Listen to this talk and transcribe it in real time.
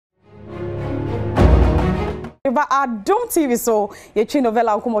Eba Adom TV so ye chi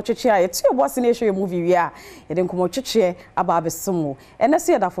novela nkomo twetwe a ye to your boss na show movie wi a ye de nkomo twetwe aba abesomo ene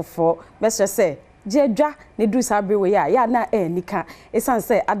so ye da fofo mesre se jedwa ne du sabre we ya na nika esan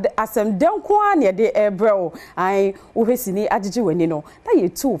se asem denko a ne de ebreo ai wo hwesini agege wani no na ye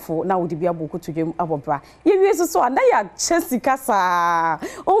tuufo na wo de bia boku tudwem abobra ye wi so na ya chesika sa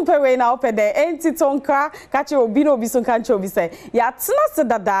umpewe na opede enti tonka ka che obi no obi so kan che obi se ya tena se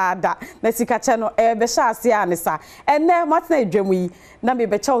dada na sika che no be sha ase anisa ene matna edwam yi na me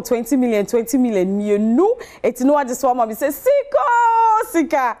be cha 20 million mienu etino age so ma bi se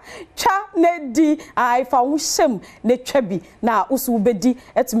sika cha ne di ai fa wushem ne twabi na usu bedi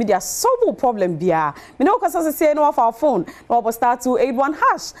etumi dia solve problem bia me no kwasa se no off phone no obo star 281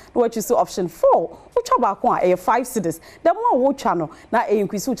 hash no what you so option 4 ucha ba ko a 5 cedis the more wo twa no na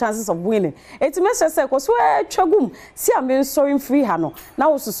increase chances of winning etime se ko so twagum si am sorry free ha no na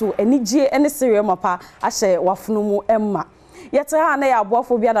wo so enigye ene serial mapa ahye wafunu mu emma yete ha na ya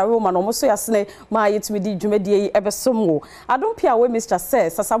aboafo bia na Roma no mo so yasene ma yetumi di dwumadie yi ebesomo Adom pia we Mr.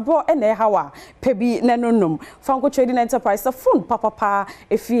 says sasabro ene hawa pebi nenonum Franco Trading Enterprise the phone papa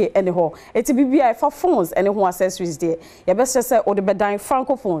efie ene ho eti bibia fa phones ene ho accessories there ye best say o de bedan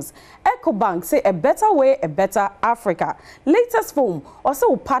Franco phones EcoBank say a better way a better Africa latest phone or say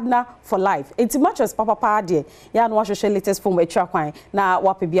partner for life eti mattress papa there ya no hwehwe latest phone etwa kwan na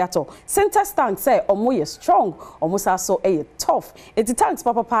wa pebiato center stank say omo ye strong omo sa so tough it tanks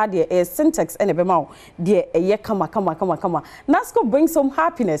papa there a syntax and a bemao there a ye kama Nasco brings some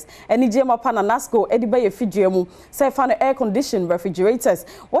happiness and ijema pana Nasco ediba ye fijiemu say fan air conditioned refrigerators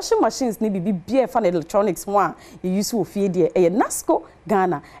washing machines need be beer fan electronics one you use wo fie there a Nasco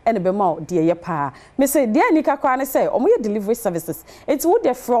Ghana and a bemao there ye pa me say there nika kwane say omo ye delivery services it's would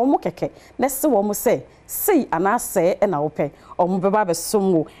there from keke next wo say ana say and open omo beba be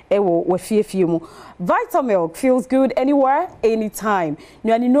somo ewo wo fie mu Vitamilk feels good anywhere anytime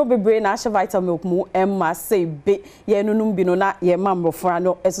nuani no bebre na asha Vitamilk mu emma say be ye nunum bi no na ye mamrofra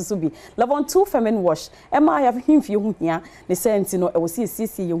no esusu bi Level 2 feminine wash emma have himfie hu hia ne senti no ewo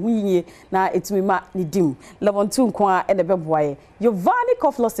sisi ye hu yie na etumi ma ne dim Level 2 nko a ene beboaye Giovanni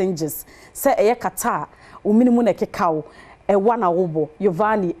cough lozenges say eye kata o minimum na kekawo wana wobo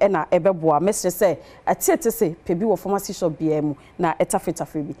Giovanni ena ebeboa mesre say atiete say pebi wo pharmacy shop biemu na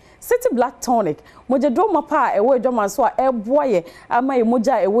etafetafe bi City Black Tonic mojedo mapa ewo edwama so a eboye ama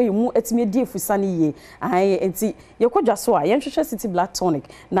emoja ewo mu etime die fusane ye ai enti yekodwa so a yenhwehwe City Black Tonic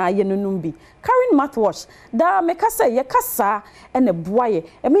na yenunum bi Karen mouthwash da meka say ye kasa ena boaye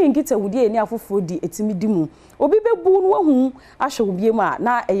ema yengita wudie ni afofo di etime dimu obi bebu no wahu ahwe obiemu a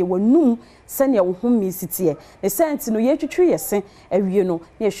na eye wanum sene wo humi sitie ne senti no ye twetwe yese awie no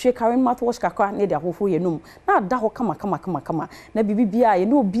na ehwe Karen mouthwash kakra ne de afofo yenum na da ho kama na bibibia ye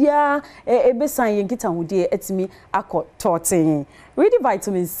no obia ebesan ye ngita hudie etimi akọ totin read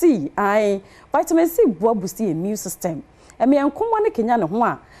vitamin C vitamin C bo boost your immune system eme enkomwa ne kenya ne ho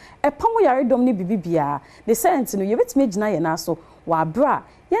a epam yare dom ne bibibia ne senti no ye betime gina ye na so wa bra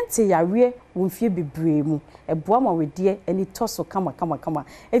yente yare wonfie bebre mu eboa ma wedie ani toso kama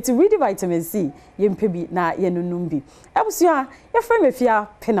eti read vitamin C yempebi na yenunum bi ebusua ye frame afia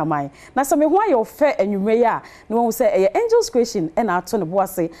penamai na so me ho aye ofe anwumre ya na won say eye angels creation e na ato ne bo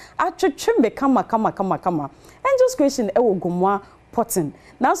ase atwetwe me kama angels creation e wo gomwa potin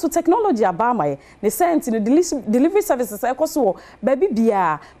now so technology abama ne sent in delivery services ekoso baby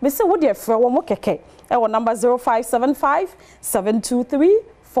bia me say wo de frɛ wo mo keke e wo number 0575 723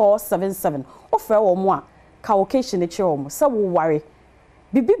 477 o frɛ wo mo a ka occasion e kire wo mo say wo ware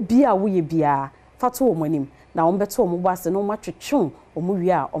bibi bia wo ye bia fato wo monim na wo beto wo bo ase no matwetwe wo mo wi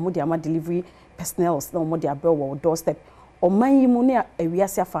a wo mo de ama delivery personnel na wo mo de abɛ wo doorstep oman yi mu ne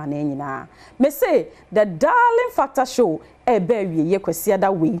awiase afa na nyina me say the darling factor show e ba wie ye kwasi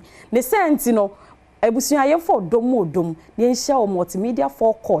ada we ne senti no ebusua ye for dom ne nhia o multimedia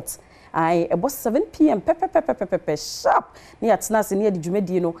forecourt ai ebo 7 p.m. pepe sharp ne atena se ne de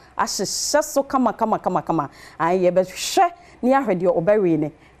dwumadi no ahyehye so kama ai ye be hwe ne ahwede obawe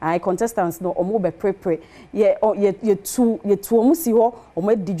ne ai contestants no omo be prepare ye tu omo si ho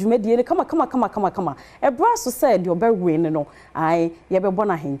omo di dwumadi ne kama ebra so said the obawe ne no ai ye be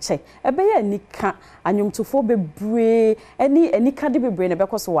bona henche ebe ye nika anyumtufo bebre eni ka de bebre ne be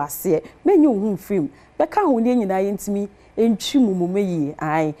koso wase menyu hu film be ka ho ne nyina ye ntimi entwi mumumeyi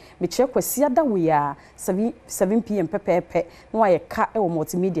ai me kire kwasi ada we a 7 p.m. pepe no wa ye ka e wo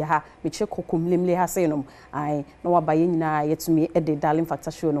multimedia ha me kire kokomlemle ha sei no ai no wa ba ye nyina yetumi e de darling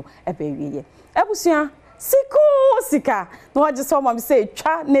factor show no e ba wiye ebusua sika no wa je so ma me say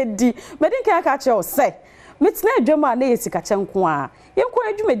twa na di me din kan ka kire o say metina adwama na yesika kyenko a yenko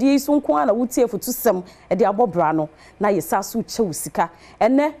adwumadi so nko a na wutie fotusem e de abobra no na yesa so che usika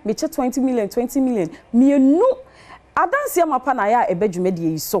ene me che 20 million mienu adanse amapa na ya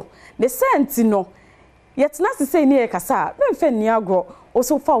ebadwumadi so ne senti no yetina sese ni e kasa memfe ni agro o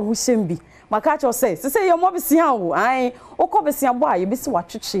so fa wo hyembi maka cho say sese ye mo besia wo ai okobesia bo a ye besi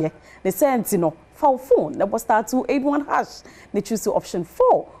watwetwe ne senti no fa phone na start 281 hash ne choose option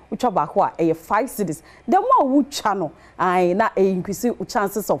 4 which are back a 5 cities the more wo twa no ai na increase your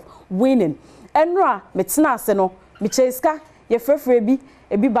chances of winning enra metina ase no me cheska ye frefre bi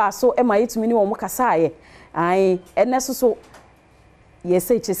ebi ba so e ma yetumi ni wo mo kasa ye ai eneso so ye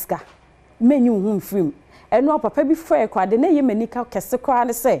say cheska menyu hu mfrim enra papa bi frɛ kwa de na ye manika kese kwa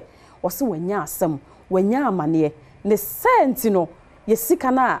ne say wo se wanya asem wanya amane ne senti no ye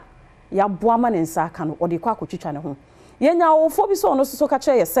sika na ya boama ne nsa aka no ode kwa akotwitwa ne ho yenya wofo bi so ono soso ka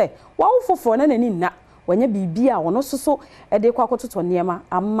kye ye se wa wofofo na nani na wanya bibia ono soso ede kwa akototo niema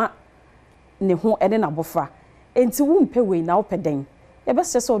ama ne ho ede na bofra enti wo mpe we na opeden ye be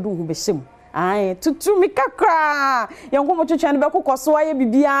se odo hu be hyem ai tutu mi kakra yenko mo twetwa ne be kokoso aye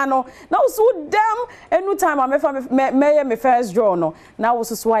bibia no na wo so dem enu time a me me first draw no na wo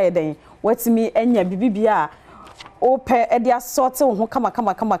soso aye den watimi enya bibia ope edia sorte ho kama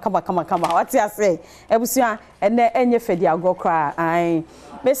what you say ebusua ene enye fedi agokra ai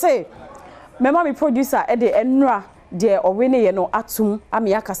me say me mama producer e de enura de owene ye no atum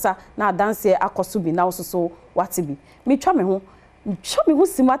ame yakasa na dance akoso bi na ososo watibi me twa me ho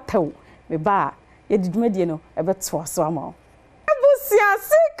sima taw me ba ye didumade no ebeto aso ama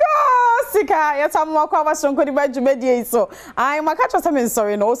Sika, yes, I'm more cover strong could be jumedi so. I'm a catch of some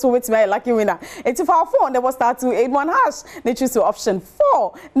sorry, no, also with my lucky winner. 84 phone, there was start 281 hash. They choose to option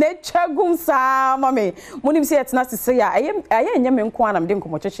 4. Nature gumsa, mommy. Munim say it's not to say I am yamin quan, I'm doing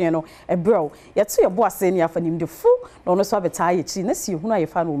commotion, a bro. Yet to your boss saying you for him the fool, no, no, so have a tie chin. Let's see who I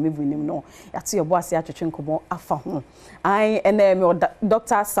found will move with him. No, yet to your boss, ya to chinko afa home. I and then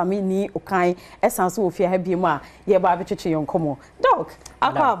Dr. Samini Okai, essence of your happy ma, ye babichi on como. Dog,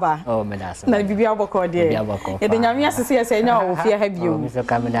 Akaba. Oh, Medas. Na bibia boko de. Ye de nyame asese say na wo fie ha bio. Mr.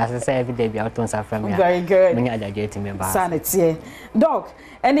 Kamendas say every day be out on Safram. Very good. Me adjust me ba. Sanity. Dog,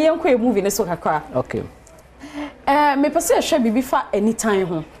 and the yanko movie ne so kakra. Okay. Me pese hwe bibi fa anytime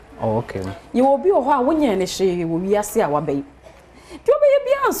ho. Oh, okay. Ye wo bi ho a wonya ne hwe wo wiase a wabai. Bi obeye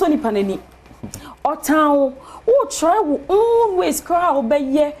bia anso ni panani. Otan wo try wo own ways kra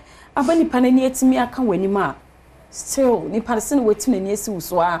obeye abani panani etimi aka wanima. Still, ni person wetu nani esi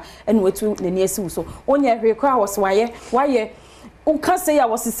uso a ene wetu nani esi uso onye hwe kra was waye o kan say ya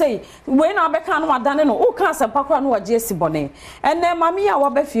was say we na abeka no adane no o kan asapa kra no waje esi bone ene mami ya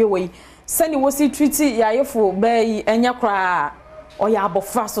wabafie we sani wosi treaty ya yefo bai enya kra o ya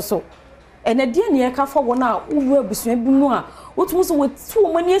abofra so ene de ne e ka fo wona uwu abusua bi mu a wotumu so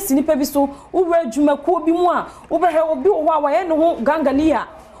wetu mani esi nipa bi so uwu adwuma ko bi mu a wo be he obi wo a waye ne ho gangalia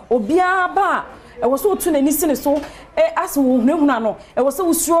obia ba e wo so otu na ni sine so as wo hunahuna no e wo so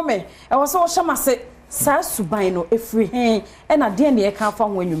usuro me e wo so wo hyamase sa suban no efri hen e na de ne e ka fa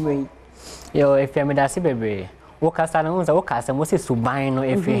ho anwumre yo efia me da se bebre wo kasa na unza wo kasa mo se suban no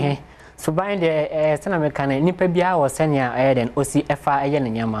efri hen suban de sana me kan nipa bia wo senia den osi efa eye ne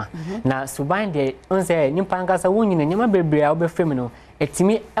nyama na suban de unze nipa nkasa wonyine nyama bebre a wo be frem no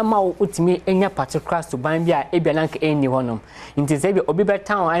etimi ema wo utimi enya particular suban bia e bia nanka enni honom nti se bi obi be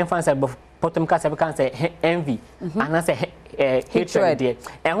town I fancy potom ka sabe kan say envy ana say hatred there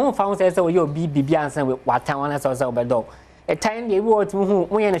e ho fa ho say we yo bibi ansan we watan wana say obedo a time dey we want hu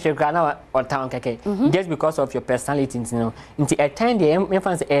when na shekra na watan keke just because of your personality you nti a time dey me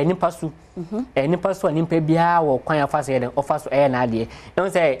fancy nipa su nipa su nipa bia wo kwan afa say den offer so na ade e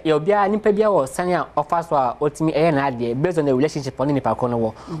say yo bia nipa bia wo sane offer so a otimi na ade based on the relationship on nipa kono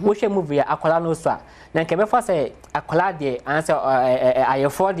wo hwe movie akola no so a na nke be fa say akola de answer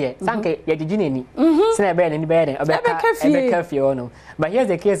ayefo de sanke ye digi nani sina be nani be den obeka fie ono but here's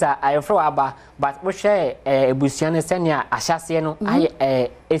the case ayefo aba but we share ebusuan senia ahyase no aye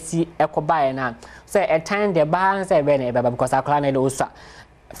esi ekobae na say a time the balance say be na because akola na de osa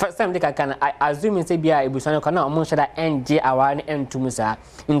first time they can assume say bia ebusuan ko na omo shada nj awa ne entumusa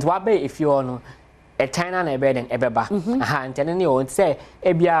ntwa be if you ono a China na ebe den ebeba aha ntene ne o say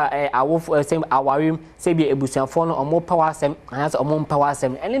ebia awo say awarim say bia ebusuanfo no omo power sem anase omo power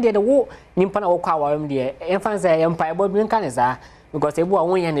sem ene de wo nimpa na wo kwa awarim de enfan say empa ebo bi nka ne za because ebu a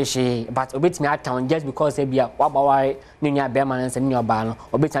won ye ne hye but obetimi atown just because ebia wabaware nnya be man nse nnya oba no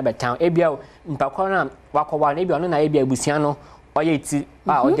obetimi be town ebia mpa kwa na wakwa na ebia no na ebia ebusuan no oye ti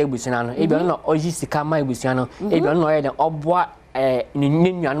a ode ebusuan no ebia no oyi sika ma ebusuan no ebia no oye den oboa ni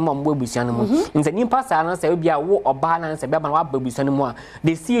nnuanu mo abusuan no mu nse nimpa sa no say obi a wo oba na nse be ba wa abusuan no mu a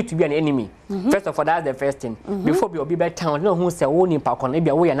they see it to be an enemy first of all that's the first thing before be obi be town no hu say wo nimpa kono e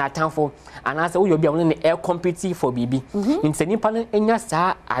bia wo ye na atamfo ana say wo ye obi a wo ne e compete for bibi nse nimpa no enya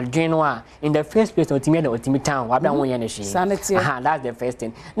sa adwen no a in the first place otimi na otimi town wa bia wo ye ne hwe that's the first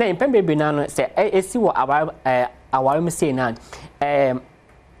thing na impembe be na no say esi wo aware me say na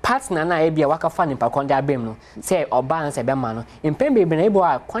partner na ebia waka fa nipa konde abem no say oba an say be ma no impembe be na ebo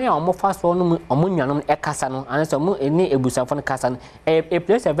a kwan a omo fa so no omo nwanom e kasa no an say omo eni ebusafo no kasa no e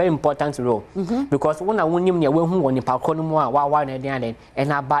plays a very important role because wona wonim ne we hu woni pa kono mu a wa na den e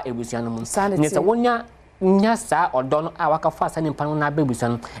na ba ebusuan no mu ne say wonya nya sa odo no a waka fa sa nipa no na ba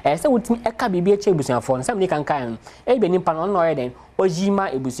ebusuan no say wotimi e ka bibia che ebusuafo no say me kan kan e be nipa no no ye den ojima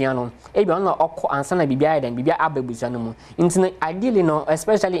ebusuan no e be no okọ ansa na bibia den bibia aba ebusuan no mu ntina ideally no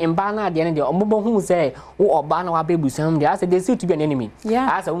especially in bana de ne de obobo hu say wo oba na wa ba ebusuan de as they see to be an enemy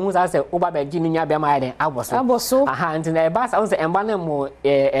as hu say oba ba gi no nya be ma den aboso ntina e ba sa say emba na mo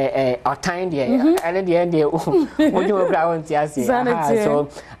otan de ene de wo ju bra won ti ase so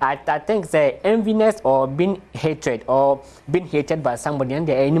I think say enviness or being hated by somebody and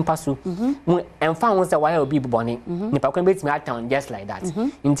they nimpa so emfa won say why obi bobone nipa kon betimi atown just like that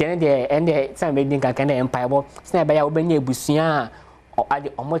intene de and some be think kan empire bo sna be ya obenya ebusuan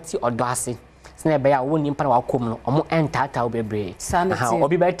ade omoti odo ase sna be ya wo nimpa na wakom no omo entata obebre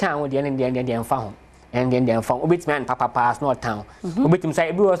obi be town de ne emfa ho and then they found obetimi and papa pass no town obetimi say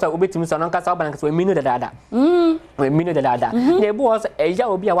ebi was obetimi so no kasa oban kasa we minu da dada the ebi was eja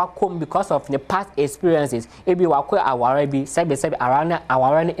obi a wakom because of the past experiences ebi wakọ awara bi sebe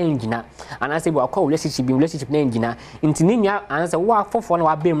awara na engina and say wakọ relationship na engina ntini nya and say wa fofo na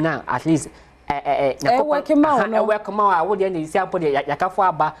wabem na at least work ma wo de na isi apo de yakafo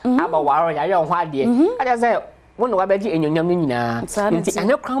aba waro ya ho ade I say wona wabaji enyonyam no nyina nti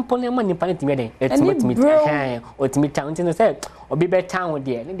ane krampo na ma nipa ne timi den otimi town nti no say obi be town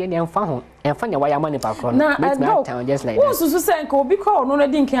de ne emfa ho emfa nya waya ma nipa kro no betimi town just like that wo susu say nka obi call no na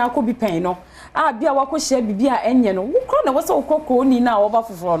di nkan akobi pen no bia wako hye bibia enye no wo kro na wo say okoko ni na wo ba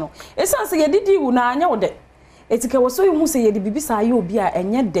foforo no esan say yedidi wu na anya wo de etike wo so hu say yedi bibisa aye obi a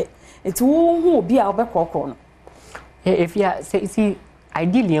enye de eti wo hu obi a obekoko no if you see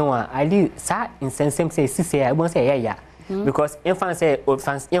ideally ideally sa insensem say I won't say yeah because infants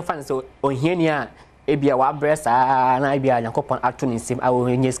ohia ebia wa bresa na ebia yakopon ato nim awo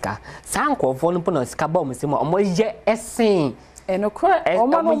nyeska sa nkofo no pono ska ba mo sim omo ye esen enokwa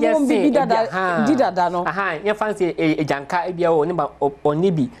omo no mo bibi dada no infants ejanka ebia o ne ba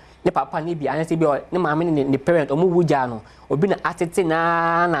onibi ne papa ne bi anase bi ne maame ne parent omo wuja no obi na atete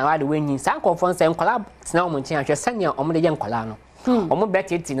na wa de wenyi sa nkofo nse nkola tena omo nchen ahwe sanya omo de ye nkola no omo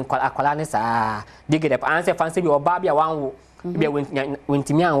betiti ni akwala ne saa digede pa anse fanse bi oba bia wanwo bia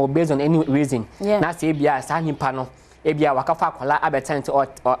wentimi an wo based on any reason na say bia sa nipa no e bia wakafa akwala abetent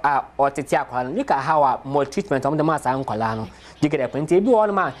or tete akwala no nika how more treatment omo de ma sa nkwala no digede pa nti e bi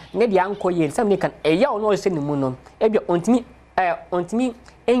won ma ne de anko ye sam ne kan e ya ono se ni mu no e bia ontimi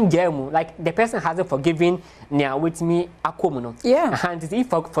engemu like the person hasn't forgiven near with me akomu no and if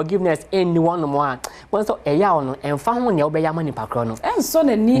forgiveness anyone more when so eya ono emfa ho ne obeyama ni pakro no enso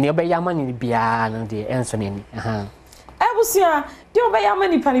nani ne obeyama ni bia no de enso nani ebusia de obeyama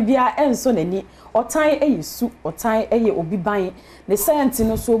ni pani bia enso nani otan eyesu otan eye obi ban ne science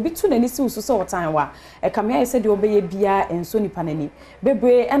no so obi tu nani si usu so otan wa e kamia ye se de obeye bia enso ni panani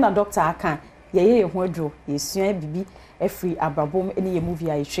bebre na doctor aka ye ho adwo yesua bibi every abrabom eni ye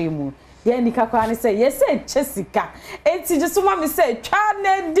movie a yehwe mu ye nika kwa ne say yes chesika enti jesu ma me say twa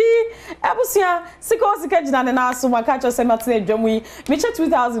na di ebusia sika gina ne na aso maka cho say matena adwamu yi me che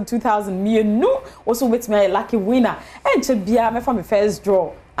 2000 mienu also with me lucky winner enche bia me fa me first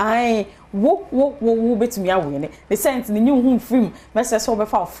draw ai wo betumi awene the sense ni nyu hu film message so be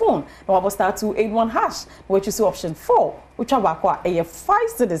fa phone na wabo star 281 hash which is option 4 which are kwa e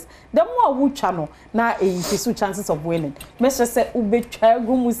 5 cities the more wu twa no na e increase chances of winning message say ubetwa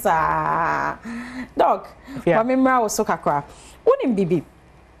gumusa dog mama mra wo so kakra woni bibi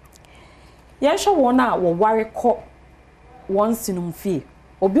ya hwe wona wo ware ko once num fie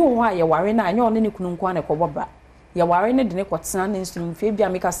obi wo ha ye ware na anya one ne kunu nkwa na kobobra ya ware ne de ne kwotena ne nsunum fie bia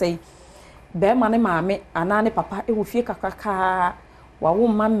meka say be ma ne maame ana ne papa e wo fie kakaka wa wo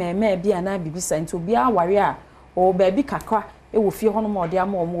ma meme bia na bibisa nti obi a ware a o ba bi kakra e wo fie hono ma ode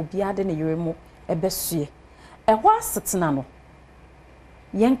ama o ma obi ade ne yere mu e besue e ho asetena no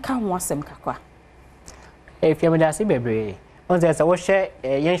yenka ho asem kakra e fie me da se bebre on say wo share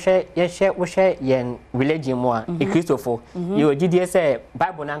wo share yen religion mo a e Christopher you did say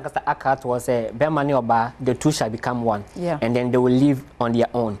Bible na nkasa aka to say be man oba the two shall become one and then they will live on their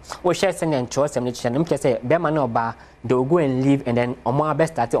own wo share say and trust them no say be man oba they will go and live and then omo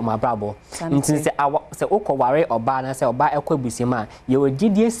best start omo brabo ntin say okoware oba na say oba ekwabusiema you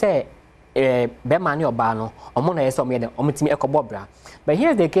did say be man oba no omo na yeso omo ye omo timi ekobobra. But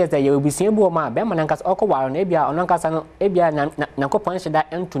here's the case that you will be seeing Boma, Bemanankas, Okowar, Nebia, or Nankasano, Ebia, Nakopan, that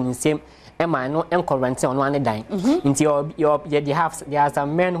and to the same Emma, no encourage on one dime. Into there are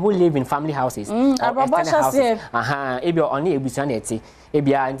some men who live in family houses. Aha, Ebia only Ebusaneti,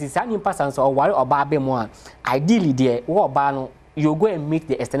 Ebia, and the signing persons or Wari or Babe Moa. Ideally, there, or Bano. You go and meet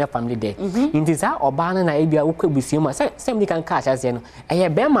the extended family there. In this hour, Obana na Ebia who could be seen, somebody can catch us, you know. I hear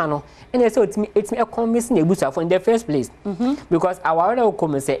Bemano, and so it's me a convincing Ebusafon in the first place. Because our other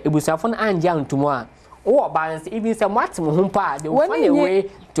come and say Ebusafon and young tomorrow. Or balance even some maximum humpa, they will find a way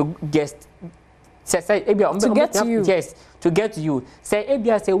to guess. Say Ebia to get to you. Yes, to get to you. Say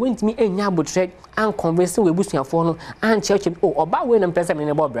Ebia say went me a nyabo trade and conversing with Busafon and church. Oh, about when I'm present in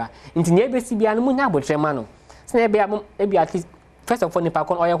a bobra. Into neighbor CB and Munabo Tremano. Say Ebia at least. First of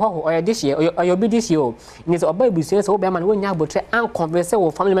all, or this year, or you'll be this year. It's a baby says, oh, man, when you have and converse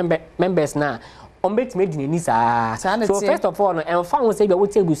with family members now. On bet made in Nisa. So, first of all, and found say, I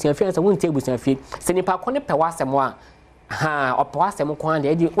would take with your friends, I won't take with your feet. Send a parcon per wassamoa. Ha, or passam quan,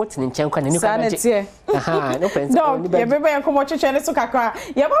 the what's in Chanka and Sanity. Aha, no friends. No, remember, and come watch your channel to Kaka.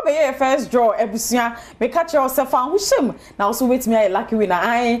 Yabba, first draw, Ebusia, may catch yourself on with him. Now, so wait me a lucky winner.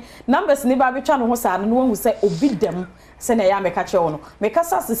 I numbers never be channel was and no one will say, obey them. Sene ya meka che ono meka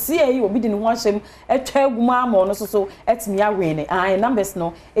sase sie obi di ne ho ahyem etwa aguma ma ono so etimi awene ai numbers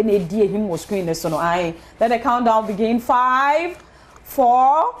no e na edi ehim wo screen ne so no ai let the countdown begin 5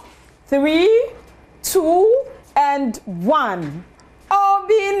 4 3 2 and 1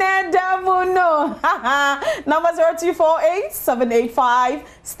 Obine Damuno number 0248 785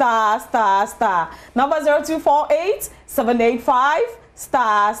 **** number 0248 785 ****.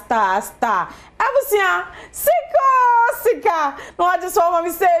 Abusia, sika. No, I just want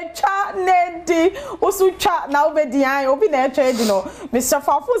me say cha nedi. Osu cha na obedi an obi na trade no. Mr.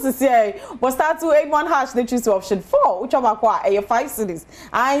 Fafus say, but start to 81 hash they choose option 4. Which about kwa 5 cities.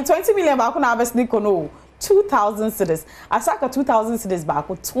 And 20 million back on harvest nikono. 2,000 cedis. Asaka 2,000 cedis back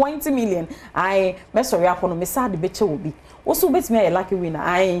with 20 million. I mesori apono me sad beche obi. Also bet me a lucky winner.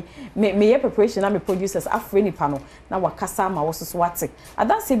 I me preparation and me producers afreni panel. Na wakasa ma woso swate.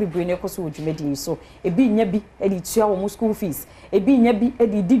 Adan say be brain ekoso odwumedi so. Ebi nya bi e di tua wo school fees. Ebi nya bi e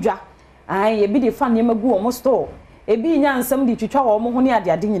di didwa. Ai ebi de fa nema gu wo store. Ebi nya nsam di twitwa wo ho ne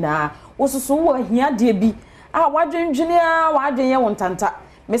ade ade nyina. Woso so wo ahia de bi. Ah wadwendwene a wadwenye wo ntanta.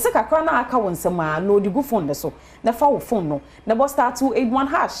 Mese kakra na aka won sama no di gu phone so na fa wo phone no na bo star 281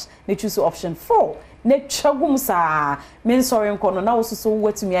 hash na choose option 4 na twagum sa men sorry nko na wo so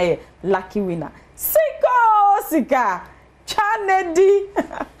watumi aye lucky winner sika chanedi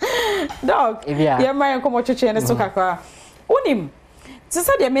dog ye man nko cheche ne so kakra onim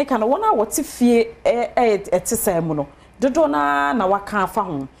tisa de make na wona wote fie etisa mu no dodo na waka afa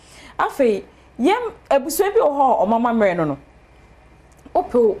ho afei yem abusua bi ho o mama mere no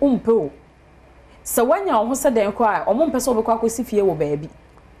opo umpo se wanya ho se den kwa omo mpese obekwa akosi fie wo baabi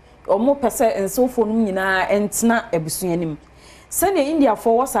omo pese ensofo num nyina entena abusua nim se ne India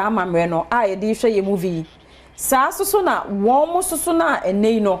for wasa amamre no a ye de hwe ye movie sa soso na wo soso na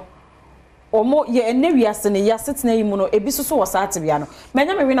enei no omo ye enewiase ne yasetena yi mu no ebi soso wasa atebia no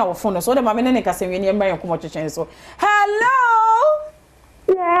menya me we na wo phone no so de mame ne kase we ne mba yankomo chechen so hello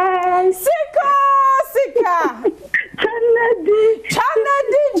yes sika Chanedi.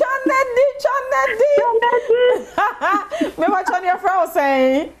 Me what on your friend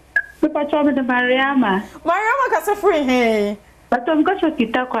say? Me patrol de Mariama kase free he. But I'm got to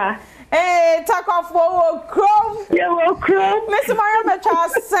kitakwa. Eh, takwa for chrome. You will chrome. Miss Mariama cha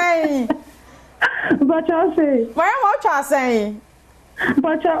say. But I say. Mariama cha say.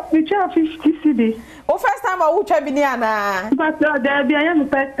 But we charge 50 cedi. O first time I ucha bi ni ana. But there be I am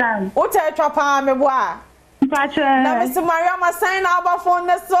first time. O te twa pa me boa. Na Miss Mariama sign our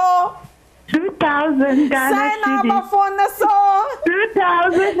phone so 2,000 Ghana sign our phone so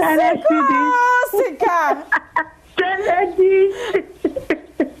 2,000 Ghana sika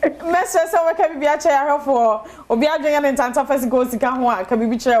Message so we can be a chair for obi adwen ne ntanta first go sika ho a ka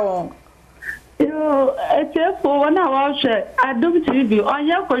bibi kire won yo for 1 hour share Adom TV on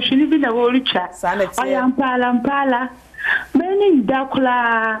ya kwashini bi na wo richa sanete oyampala me many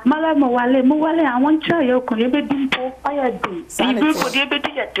dakula mala mawale I want try yo ko ebe dimpo aya di ibi ko de ebe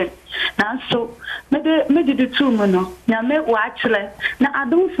di yete na so me di tu mu no nya me wa akire na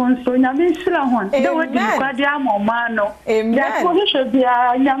adom fon so nya me sira hon de wo di kwa di amoma no ya ko hwe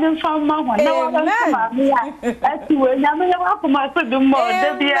bia nya me fa ma hon na wa ma me ya ati we nya me wa ko ma so dum mo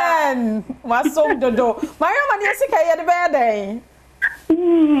de bia wa so dodo Mario man yesika ye de be den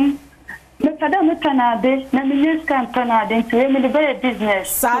Mekada mekanade na minyeska kanade nti me be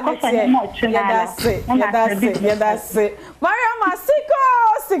business sanete yadase Maria Masiko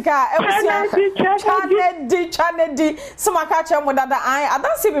sika ebusia chanedi sumaka che mo dada an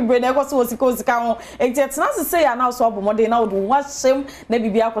adanse bebre na ekoso sika ho enti etena se ya na so obomode na odu wasem na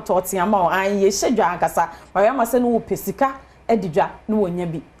bibia akoto otiama an ye hyedwa ankasa Maria Mase no pesika edidwa na wonya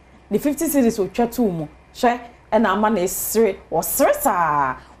bi the 50 series o twatu mu hwe and I'm an esre or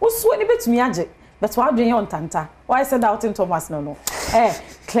sresa. What's when you bet me age? But why do you on Tanta? Why said out in Thomas no?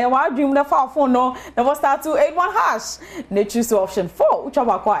 Claire, why dream the far phone no? Never start to 81 hash. They choose option 4, which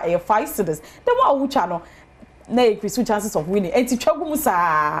are quite a 5 cedars. The one which channel. Nay, increase chances of winning. And to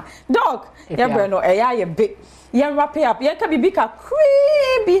Chogumusa. Dog, yeah, Breno, a big. Yeah, wrap it up. Yeah, can be big a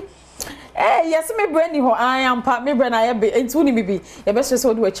creepy. Yes, me brandy ho I am part me brand I be entuni bibi e be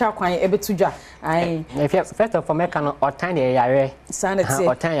so do a cha kwan e be tudwa ai first of all me kan o tan de yare sanity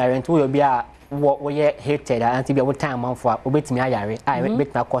o tan yare ntu obi a wo ye hated anti be wo tan manfo a obetimi ayare ai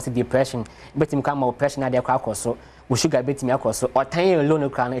betimi cause depression betimi ka ma oppression ade kwa akoso wo sugar betimi akoso o tan ye loan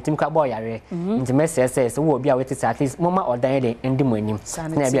kra na etimi ka bo yare nti me say wo obi a wetiti at least mama o dan de ndi monim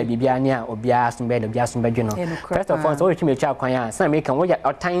na bia bibia ne a obi a sumbe do bia sumbe dwe no first of all so we timi cha kwan a san me kan wo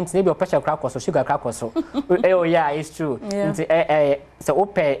o tan nti ne bi o pressure kra akoso sugar kra akoso oh yeah it's true nti so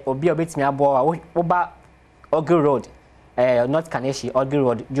ope obi a betimi abo a wo ba Ogi Road North Kaneshi Ogi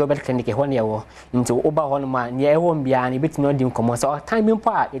Road Jobel Clinic e hon ye wo nti oba hon ma ne e hon bia ne betimi odi nkomo so time bi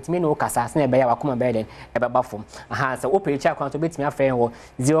mpo a etimi ne wo kasa se na be ya wakoma be den e be ba fom aha so ope cha kwan to betimi afren wo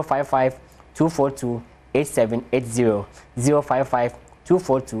 055 242 8780 055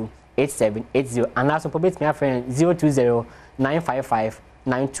 242 8780 and also betimi afren 020 955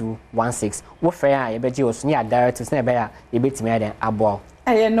 9216 wo frɛ a ye beji osu ne direct se na be ya ye betimi den abo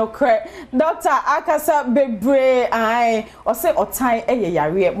no cre Doctor Akasa bebre ai o se otan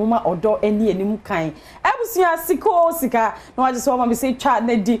yare moma odo ani anim kan ebusia siko sika no waje so ma me se twa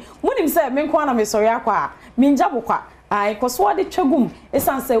na di munim se me nko na me sori akwa me njabokwa ai koso de twagum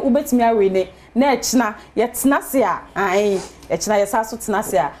esan se ubetimi awe ne na echina ye tenase a ai echina ye saso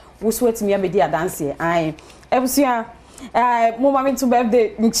tenase a wo so etimi amedi adanse ai ebusia mo mama to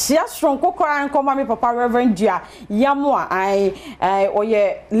birthday nchia strong kokora nko mama papa Reverend Dia Yamwa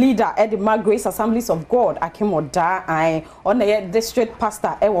oye leader at the Grace Assemblies of God Akimoda on the district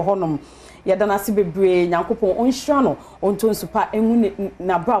pastor ewo honom yadana sibebre nyankopon onhira no onton supa enu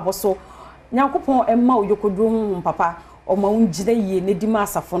na brabo so nyankopon emma oyokodrum papa o ma unjide ye ne dima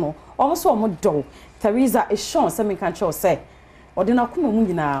asafo no o so o mo do Teresa Eshon se me kan cho say odina kuma mu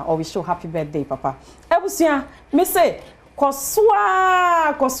nyina o wish you happy birthday papa ebusia me say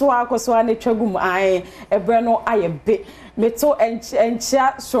koswa ne twagum ebre no ayebe meto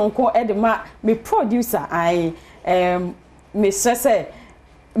enchia sonko edema me producer me sese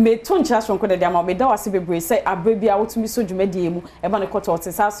me toncha sonko de ama me da wase bebre say abrebia wotumi so dwumadie mu eba ne koto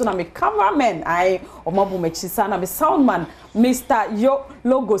otesa so na me cameraman o mabu me chisa na me soundman Mr. Yo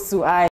Logosu